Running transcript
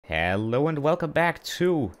Hello and welcome back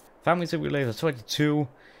to Farming Simulator 22.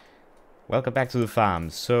 Welcome back to the farm.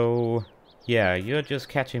 So, yeah, you're just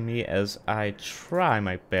catching me as I try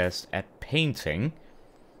my best at painting.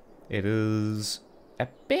 It is a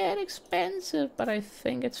bit expensive, but I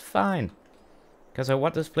think it's fine. Because I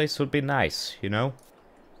want this place to be nice, you know?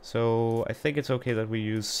 So, I think it's okay that we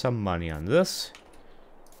use some money on this.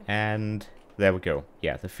 And there we go.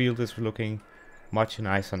 Yeah, the field is looking much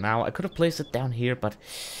nicer now. I could have placed it down here, but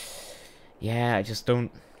yeah, I just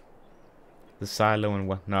don't. The silo and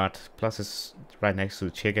whatnot. Plus, it's right next to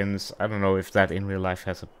the chickens. I don't know if that in real life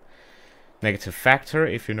has a negative factor.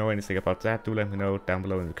 If you know anything about that, do let me know down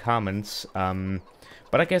below in the comments. But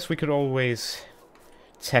I guess we could always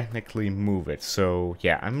technically move it. So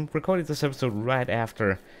yeah, I'm recording this episode right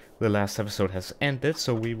after the last episode has ended,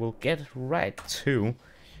 so we will get right to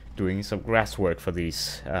doing some grass work for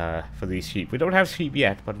these sheep. We don't have sheep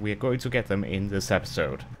yet, but we are going to get them in this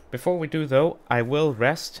episode. Before we do though, I will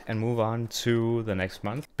rest and move on to the next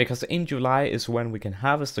month, because in July is when we can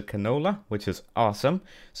harvest the canola, which is awesome.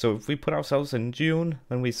 So if we put ourselves in June,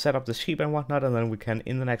 then we set up the sheep and whatnot, and then we can,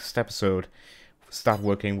 in the next episode, start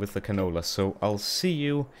working with the canola. So I'll see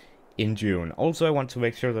you in June. Also, I want to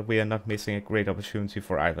make sure that we are not missing a great opportunity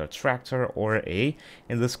for either a tractor or in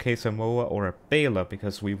this case, a mower or a baler,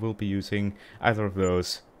 because we will be using either of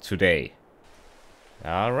those today.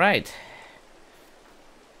 Alright.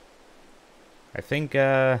 I think,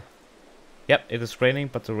 yep, it is raining,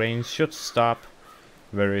 but the rain should stop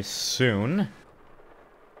very soon.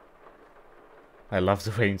 I love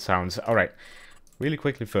the rain sounds. Alright, really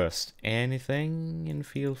quickly first. Anything in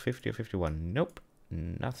field 50 or 51? Nope.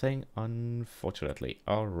 Nothing, unfortunately.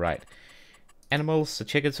 Alright. Animals, the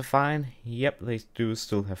chickens are fine. Yep, they do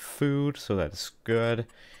still have food, so that's good.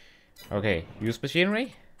 Okay, use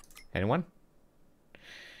machinery? Anyone?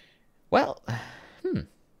 Well,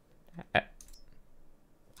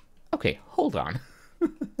 okay, hold on.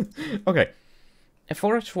 Okay. A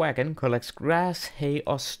forage wagon collects grass, hay,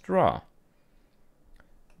 or straw.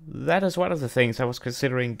 That is one of the things I was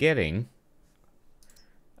considering getting.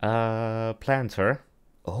 Planter.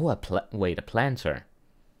 Oh, a planter.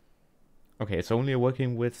 Okay, it's only a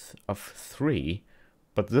working width of 3,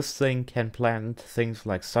 but this thing can plant things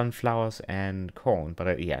like sunflowers and corn.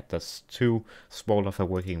 But yeah, that's too small of a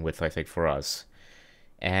working width, I think, for us.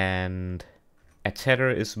 And a tether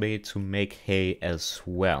is made to make hay as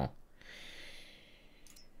well.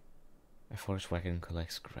 A forage wagon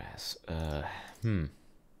collects grass. And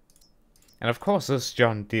of course, this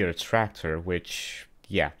John Deere tractor, which,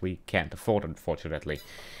 yeah, we can't afford, unfortunately.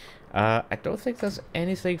 I don't think there's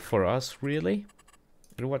anything for us, really.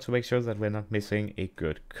 I want to make sure that we're not missing a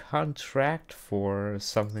good contract for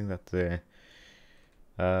something that the...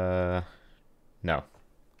 no.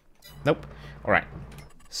 Nope. Alright.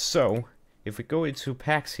 So, if we go into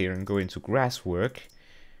packs here and go into grass work...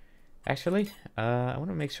 Actually, I want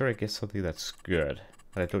to make sure I get something that's good.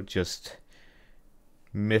 That I don't just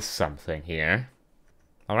miss something here.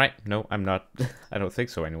 Alright, no, I'm not. I don't think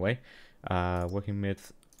so anyway. Working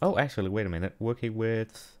with... Oh, actually, wait a minute. Working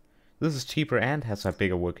with... This is cheaper and has a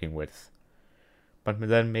bigger working width. But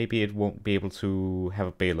then maybe it won't be able to have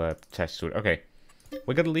a baler attached to it. Okay,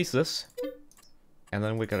 we're gonna lease this. And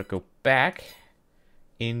then we're gonna go back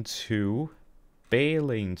into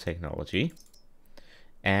baling technology.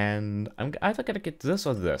 And I'm either gonna get this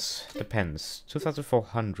or this. Depends.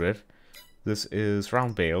 2,400. This is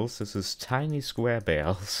round bales. This is tiny square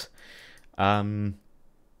bales.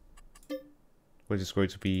 Which is going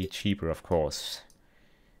to be cheaper, of course.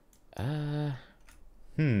 I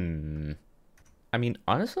mean,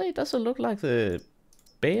 honestly, it doesn't look like the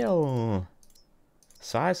bale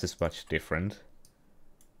size is much different.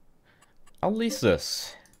 I'll lease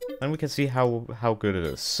this. Then we can see how good it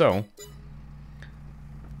is. So,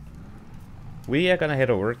 we are gonna head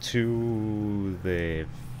over to the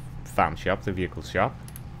farm shop, the vehicle shop.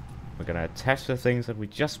 We're gonna attach the things that we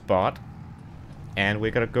just bought, and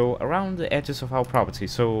we're gonna go around the edges of our property.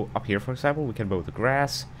 So up here, for example, we can mow the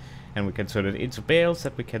grass, and we can turn it into bales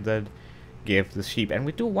that we can then give the sheep. And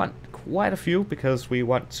we do want quite a few, because we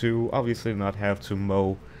want to obviously not have to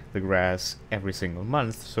mow the grass every single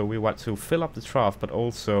month. So we want to fill up the trough, but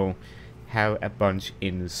also have a bunch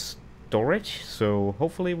in storage. So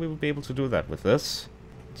hopefully we will be able to do that with this.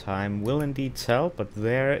 Time will indeed tell, but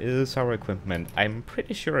there is our equipment. I'm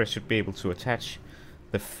pretty sure I should be able to attach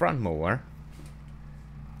the front mower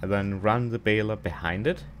and then run the baler behind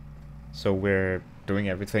it. So we're doing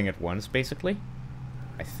everything at once, basically.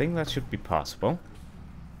 I think that should be possible.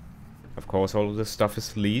 Of course, all of this stuff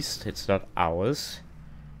is leased. It's not ours.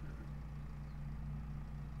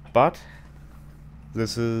 But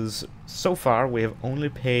This is, so far we have only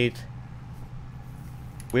paid,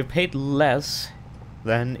 we've paid less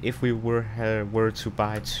than if we were to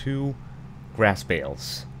buy 2 grass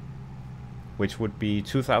bales, which would be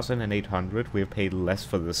 2,800. We've paid less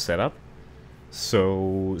for this setup.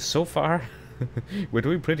 So far, we're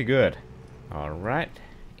doing pretty good. Alright,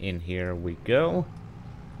 in here we go.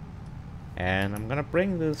 And I'm gonna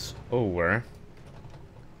bring this over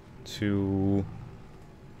to...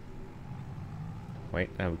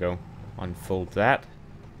 Wait, there we go. Unfold that.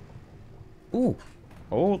 Ooh!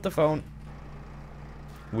 Hold the phone.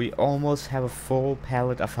 We almost have a full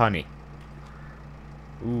pallet of honey.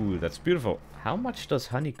 Ooh, that's beautiful. How much does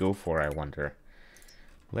honey go for, I wonder?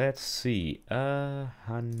 Let's see.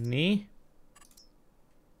 Honey.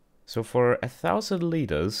 So for 1,000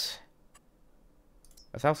 liters...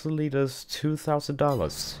 1,000 liters,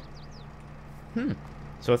 $2,000.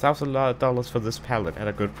 So $1,000 for this pallet at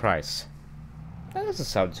a good price. That doesn't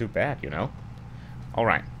sound too bad, you know.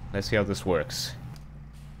 Alright, let's see how this works.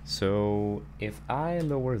 So if I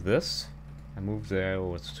lower this, I move the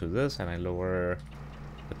over to this, and I lower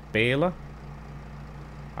the baler.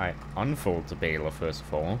 I unfold the baler first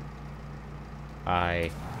of all.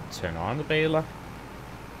 I turn on the baler.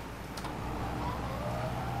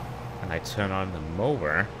 And I turn on the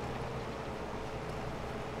mower.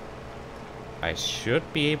 I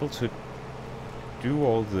should be able to do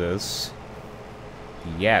all this,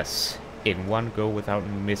 yes, in one go without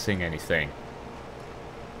missing anything.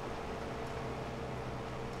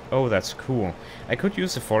 Oh, that's cool. I could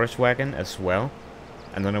use the forage wagon as well,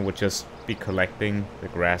 and then I would just be collecting the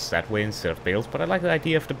grass that way instead of bales, but I like the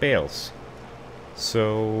idea of the bales.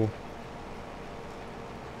 So...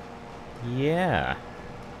 yeah.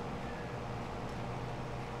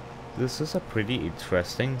 This is a pretty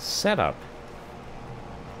interesting setup.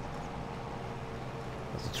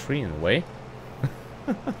 There's a tree in the way.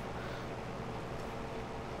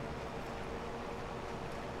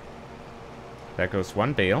 There goes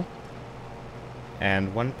one bale.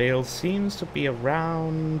 And one bale seems to be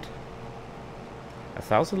around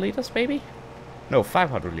 1,000 liters, maybe? No,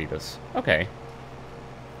 500 liters. Okay.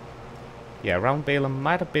 Yeah, round baler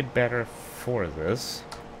might have been better for this.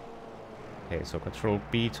 Okay, so Control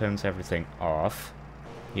B turns everything off.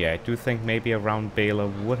 Yeah, I do think maybe a round baler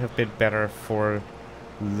would have been better for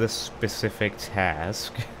this specific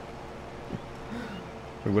task.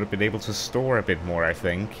 We would have been able to store a bit more, I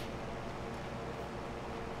think.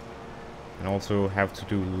 And also have to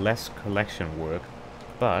do less collection work,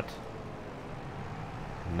 but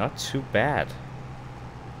not too bad.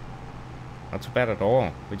 Not too bad at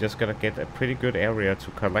all. We just gotta get a pretty good area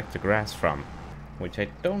to collect the grass from, which I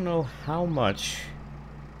don't know how much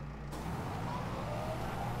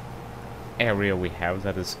area we have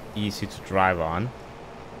that is easy to drive on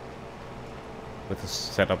with a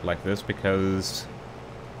setup like this, because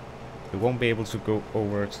we won't be able to go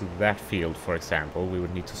over to that field, for example. We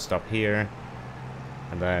would need to stop here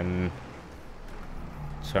and then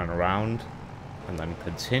turn around and then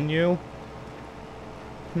continue.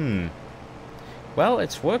 Well,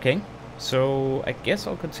 it's working, so I guess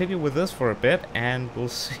I'll continue with this for a bit and we'll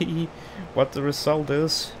see what the result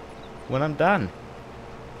is when I'm done.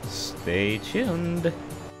 Stay tuned.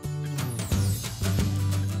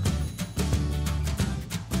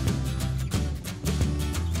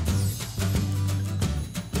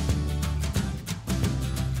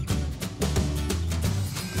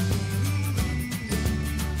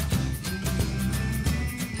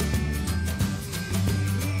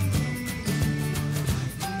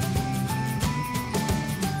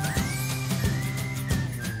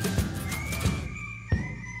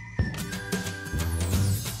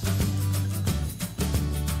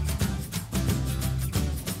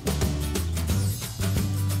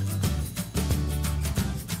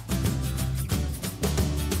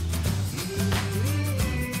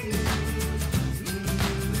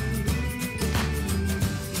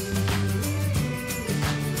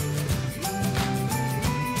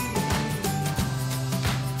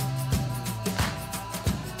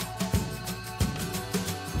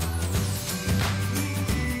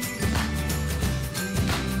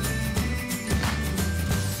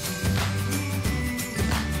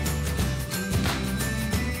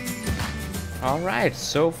 Alright,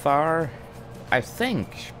 so far, I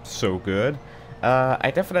think, so good.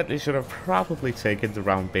 I definitely should have probably taken the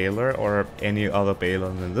round baler or any other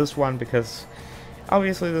baler than this one, because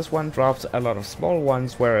obviously this one drops a lot of small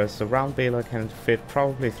ones, whereas the round baler can fit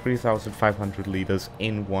probably 3,500 liters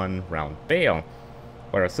in one round bale,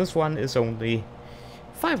 whereas this one is only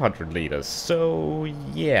 500 liters. So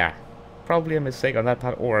yeah, probably a mistake on that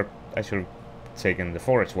part, or I should have taken the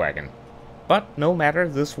forage wagon. But no matter,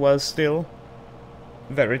 this was still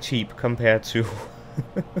very cheap compared to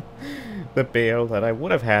the bale that I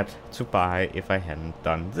would have had to buy if I hadn't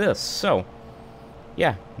done this. So,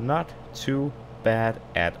 yeah, not too bad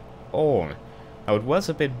at all. Now, it was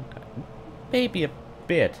a bit, maybe a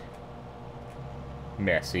bit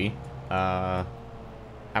messy, I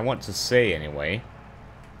want to say anyway.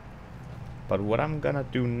 But what I'm gonna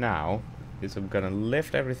do now is I'm gonna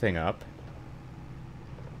lift everything up,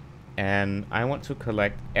 and I want to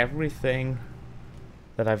collect everything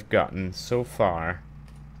that I've gotten so far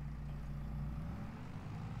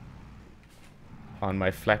on my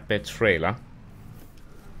flatbed trailer,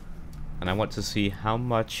 and I want to see how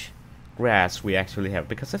much grass we actually have,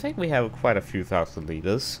 because I think we have quite a few thousand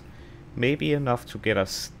liters, maybe enough to get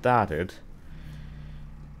us started.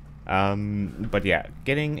 But yeah,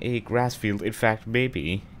 getting a grass field, in fact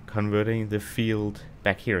maybe converting the field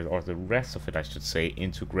back here, or the rest of it I should say,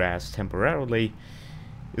 into grass temporarily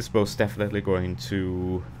is most definitely going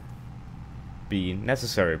to be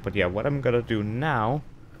necessary. But yeah, what I'm gonna do now,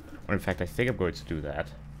 or in fact I think I'm going to do that,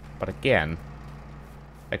 but again,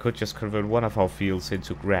 I could just convert one of our fields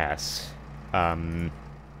into grass.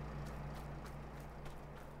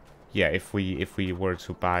 Yeah, if we were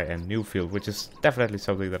to buy a new field, which is definitely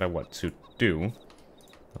something that I want to do.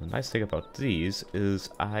 The nice thing about these is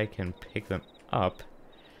I can pick them up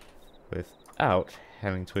without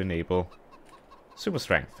having to enable super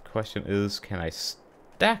strength. The question is, can I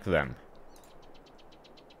stack them?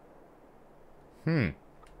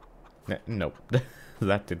 Nope.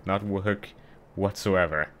 That did not work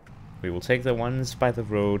whatsoever. We will take the ones by the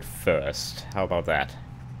road first. How about that?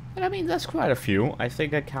 And I mean, that's quite a few. I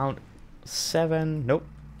think I count 7, nope,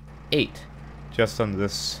 8 just on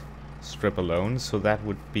this strip alone. So that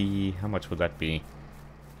would be, how much would that be?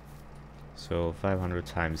 So 500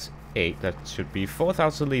 times 8, that should be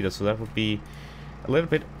 4,000 liters. So that would be a little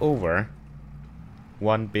bit over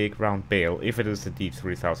one big round bale, if it is indeed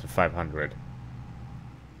 3,500.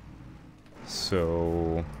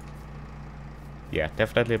 So yeah,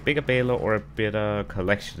 definitely a bigger baler or a better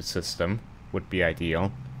collection system would be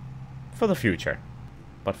ideal for the future.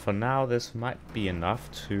 But for now, this might be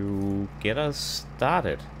enough to get us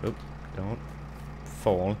started. Oops, don't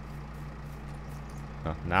fall.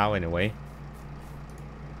 Oh, now anyway.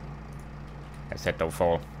 I said don't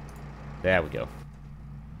fall. There we go.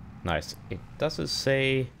 Nice. It doesn't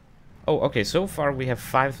say... Oh, okay, so far we have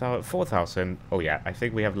 5,000, 4,000. Oh yeah, I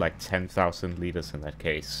think we have like 10,000 liters in that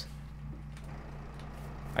case.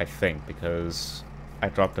 I think, because I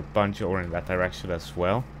dropped a bunch over in that direction as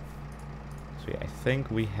well. So yeah, I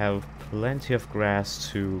think we have plenty of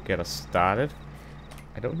grass to get us started.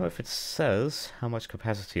 I don't know if it says how much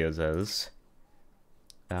capacity it is.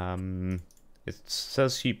 It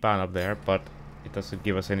says sheep barn up there, but it doesn't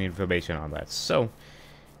give us any information on that. So,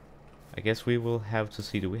 I guess we will have to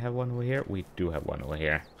see. Do we have one over here? We do have one over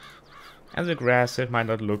here. And the grass, it might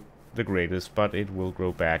not look the greatest, but it will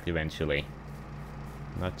grow back eventually.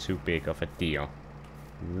 Not too big of a deal.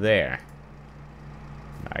 There.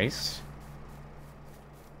 Nice.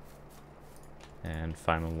 And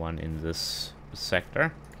final one in this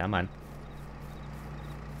sector. Come on.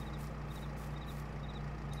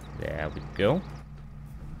 There we go.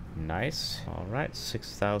 Nice. Alright,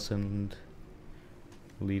 6,000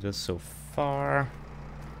 liters so far.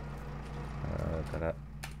 Gotta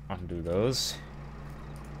undo those.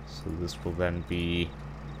 So this will then be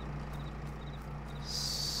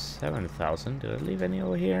 7,000. Did I leave any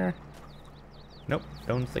over here? Nope,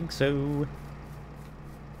 don't think so.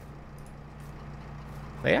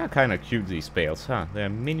 They are kind of cute, these bales, huh? They're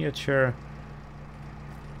miniature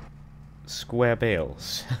square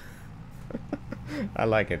bales. I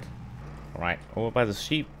like it. Alright, over by the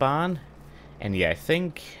sheep barn. And yeah, I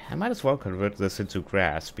think I might as well convert this into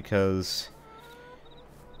grass, because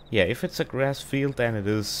yeah, if it's a grass field and it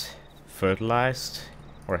is fertilized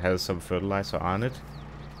or has some fertilizer on it,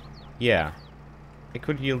 yeah, it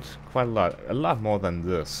could yield quite a lot more than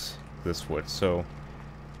this would. So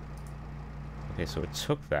okay, so it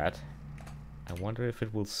took that. I wonder if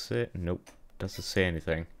it will say... Nope, doesn't say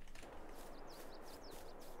anything.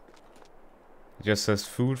 It just says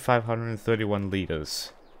food 531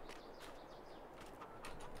 liters.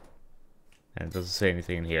 And it doesn't say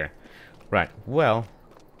anything in here. Right, well,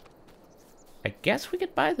 I guess we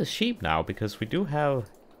could buy the sheep now, because we do have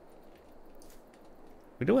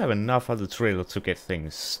enough on the trailer to get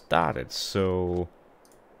things started. So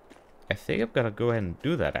I think I'm gonna go ahead and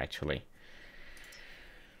do that, actually.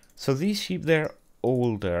 So these sheep, they're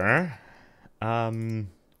older.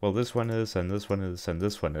 Well, this one is, and this one is, and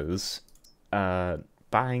this one is.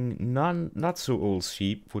 Buying not so old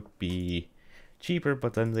sheep would be cheaper,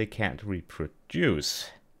 but then they can't reproduce.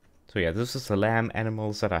 So yeah, this is the lamb.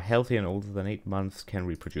 Animals that are healthy and older than 8 months can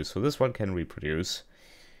reproduce. So this one can reproduce.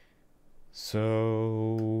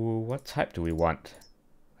 So what type do we want?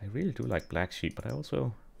 I really do like black sheep, but I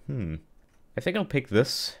also... I think I'll pick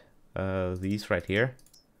this. These right here.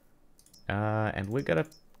 And we're gonna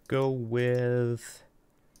go with...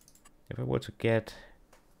 If I were to get...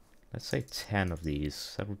 Let's say 10 of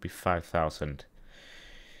these. That would be 5,000.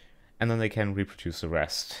 And then they can reproduce the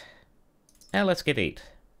rest. And let's get 8.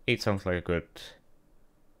 8 sounds like a good...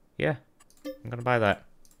 Yeah, I'm gonna buy that.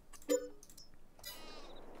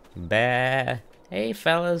 Bah. Hey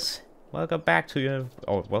fellas. Welcome back to your...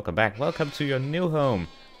 Oh, welcome back. Welcome to your new home.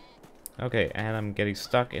 Okay, and I'm getting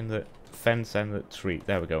stuck in the fence and the tree.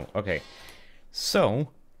 There we go. Okay. So...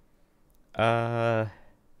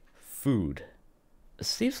 Food. It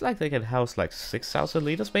seems like they can house like 6,000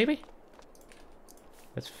 liters, maybe?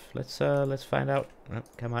 Let's find out. Oh,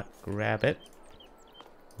 come on, grab it.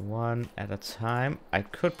 One at a time. I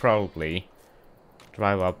could probably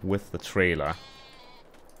drive up with the trailer.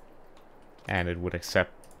 And it would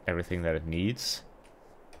accept everything that it needs.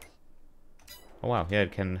 Oh wow, yeah,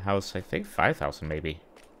 it can house, I think, 5,000 maybe.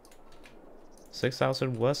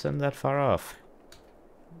 6,000 wasn't that far off.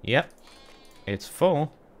 Yep, it's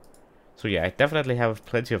full. So yeah, I definitely have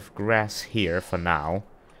plenty of grass here for now,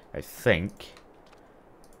 I think.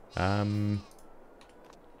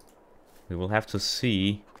 We will have to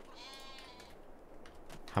see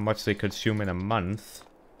how much they consume in a month.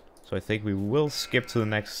 So I think we will skip to the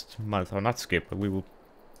next month, or not skip, but we will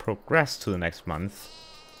progress to the next month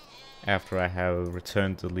after I have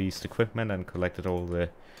returned the leased equipment and collected all the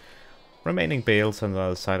remaining bales on the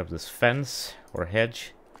other side of this fence or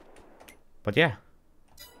hedge. But yeah,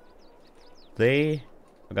 they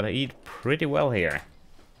are gonna eat pretty well here.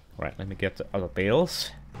 Alright, let me get the other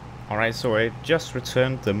bales. Alright, so I just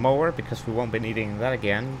returned the mower because we won't be needing that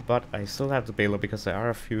again, but I still have the baler because there are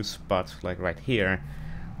a few spots, like right here,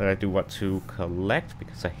 that I do want to collect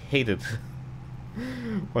because I hate it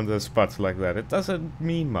when there's spots like that. It doesn't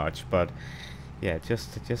mean much, but yeah, it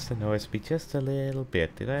just annoys me just a little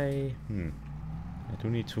bit. Did I? I do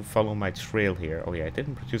need to follow my trail here. Oh yeah, I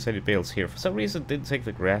didn't produce any bales here. For some reason, didn't take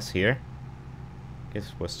the grass here.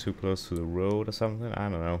 Guess it was too close to the road or something. I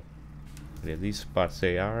don't know. But yeah, these spots,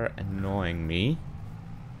 they are annoying me.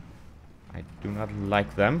 I do not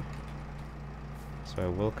like them. So I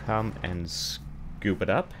will come and scoop it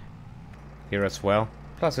up here as well.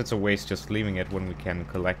 Plus it's a waste just leaving it when we can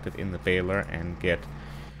collect it in the baler and get,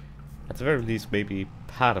 at the very least, maybe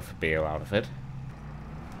part of a bale out of it.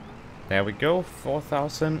 There we go,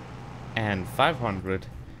 4,500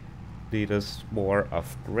 liters more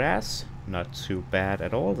of grass. Not too bad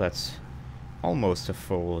at all. That's almost a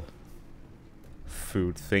full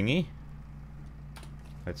food thingy.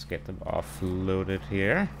 Let's get them offloaded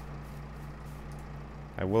here.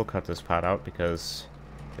 I will cut this part out because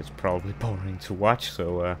it's probably boring to watch,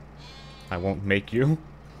 so I won't make you.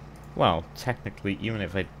 Well, technically, even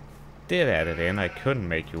if I did add it in, I couldn't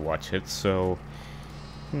make you watch it, so...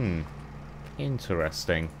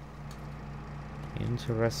 Interesting.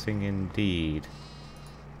 Interesting indeed.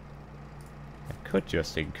 I could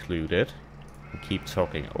just include it and keep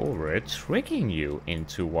talking over it, tricking you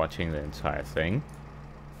into watching the entire thing.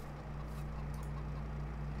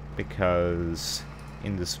 Because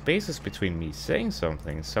in the spaces between me saying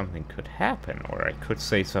something, something could happen, or I could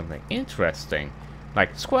say something interesting,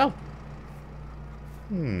 like squirrel.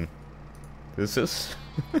 This is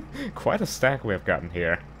quite a stack we have gotten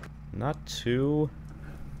here. Not too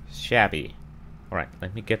shabby. Alright,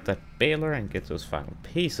 let me get that baler and get those final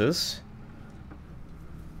pieces.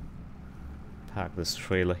 Park this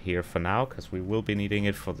trailer here for now, because we will be needing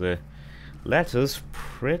it for the lettuce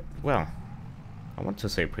well, I want to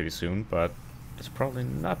say pretty soon, but it's probably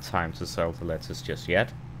not time to sell the lettuce just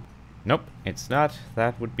yet. Nope, it's not.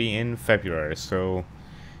 That would be in February, so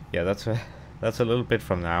yeah, that's a little bit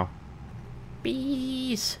from now.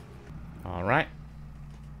 Bees! Alright.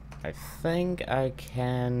 I think I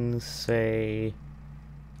can say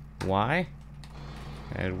why.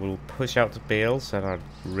 And we'll push out the bales that are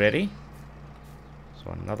ready.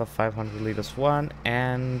 So another 500 liters one,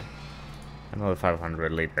 and another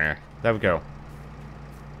 500 liter. There we go.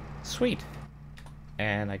 Sweet.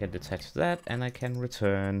 And I can detach that, and I can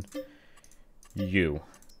return you.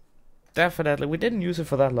 Definitely, we didn't use it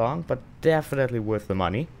for that long, but definitely worth the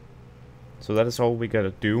money. So that is all we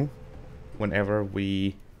gotta do whenever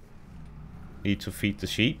we need to feed the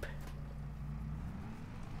sheep.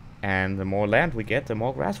 And the more land we get, the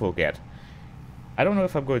more grass we'll get. I don't know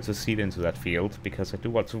if I'm going to seed into that field, because I do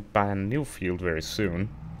want to buy a new field very soon.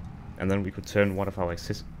 And then we could turn one of our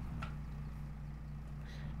as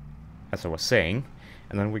I was saying,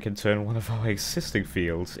 and then we can turn one of our existing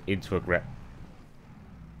fields into a grass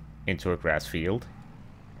field.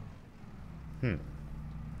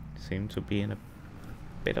 Seem to be in a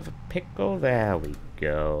bit of a pickle. There we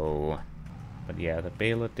go. But yeah, the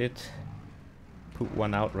baler did put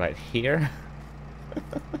one out right here.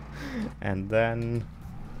 And then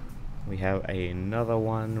we have another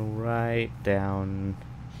one right down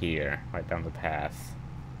here, right down the path.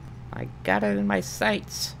 I got it in my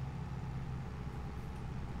sights.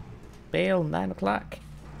 Bale, 9 o'clock.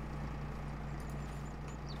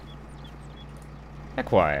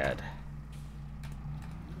 Acquired.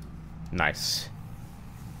 Nice.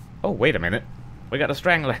 Oh, wait a minute. We got a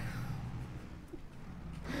strangler.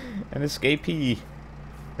 An escapee.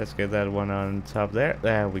 Let's get that one on top there.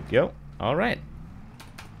 There we go. Alright.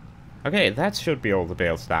 Okay, that should be all the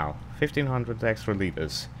bales now. 1,500 extra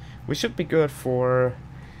liters. We should be good for,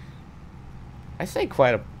 I think,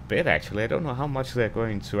 quite a bit actually. I don't know how much they're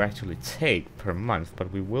going to actually take per month,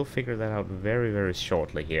 but we will figure that out very, very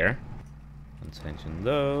shortly here. Attention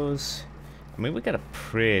those. I mean, we got a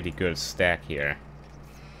pretty good stack here.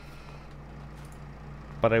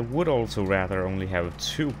 But I would also rather only have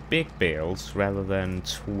 2 big bales rather than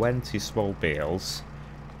 20 small bales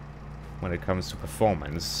when it comes to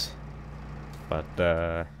performance.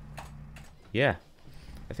 But, yeah.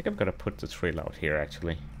 I think I'm gonna put the trail out here,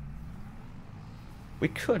 actually. We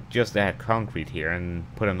could just add concrete here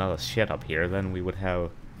and put another shed up here, then we would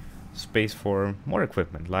have space for more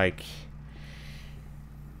equipment, like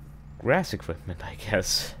grass equipment, I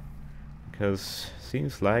guess. Because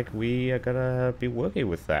seems like we are gonna be working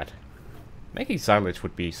with that. Making silage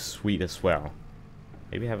would be sweet as well.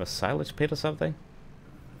 Maybe have a silage pit or something?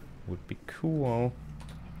 Would be cool.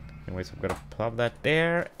 Anyways, I'm gonna plop that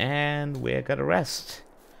there, and we're gonna rest.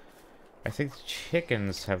 I think the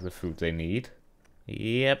chickens have the food they need.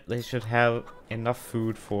 Yep, they should have enough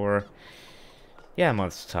food for, yeah, a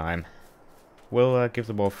month's time. We'll give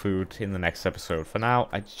them more food in the next episode. For now,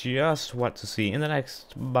 I just want to see, in the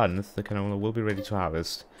next month, the canola will be ready to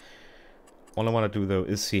harvest. All I want to do, though,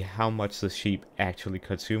 is see how much the sheep actually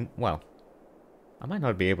consume. Well, I might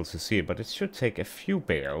not be able to see it, but it should take a few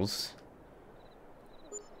bales.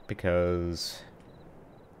 Because,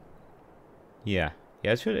 yeah,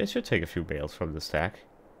 it should take a few bales from the stack.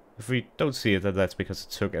 If we don't see it, then that's because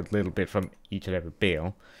it took a little bit from each and every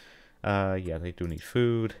bale. Yeah, they do need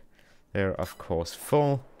food. They're of course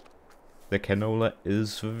full. The canola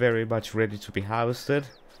is very much ready to be harvested.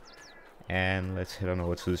 And let's head on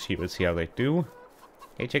over to the sheep and see how they do.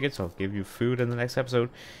 Hey chickens, I'll give you food in the next episode.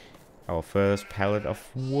 Our first pallet of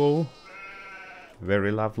wool.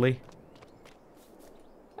 Very lovely.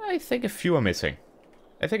 I think a few are missing.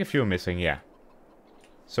 Yeah.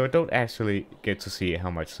 So I don't actually get to see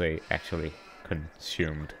how much they actually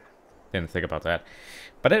consumed. Didn't think about that.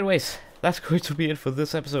 But anyways, that's going to be it for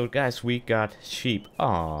this episode, guys. We got sheep.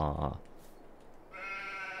 Aww.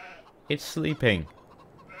 It's sleeping.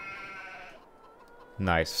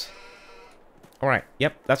 Nice. Alright,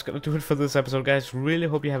 yep, that's gonna do it for this episode, guys. Really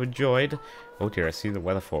hope you have enjoyed. Oh dear, I see the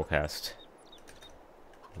weather forecast.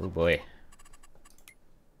 Oh boy.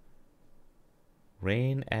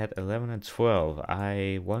 Rain at 11 and 12.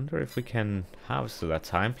 I wonder if we can harvest at that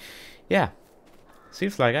time. Yeah.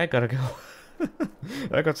 Seems like I gotta go.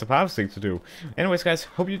 I got some harvesting to do. Anyways, guys,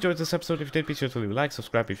 hope you enjoyed this episode. If you did, be sure to leave a like,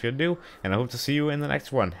 subscribe if you're new, and I hope to see you in the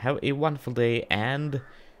next one. Have a wonderful day, and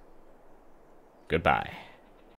goodbye.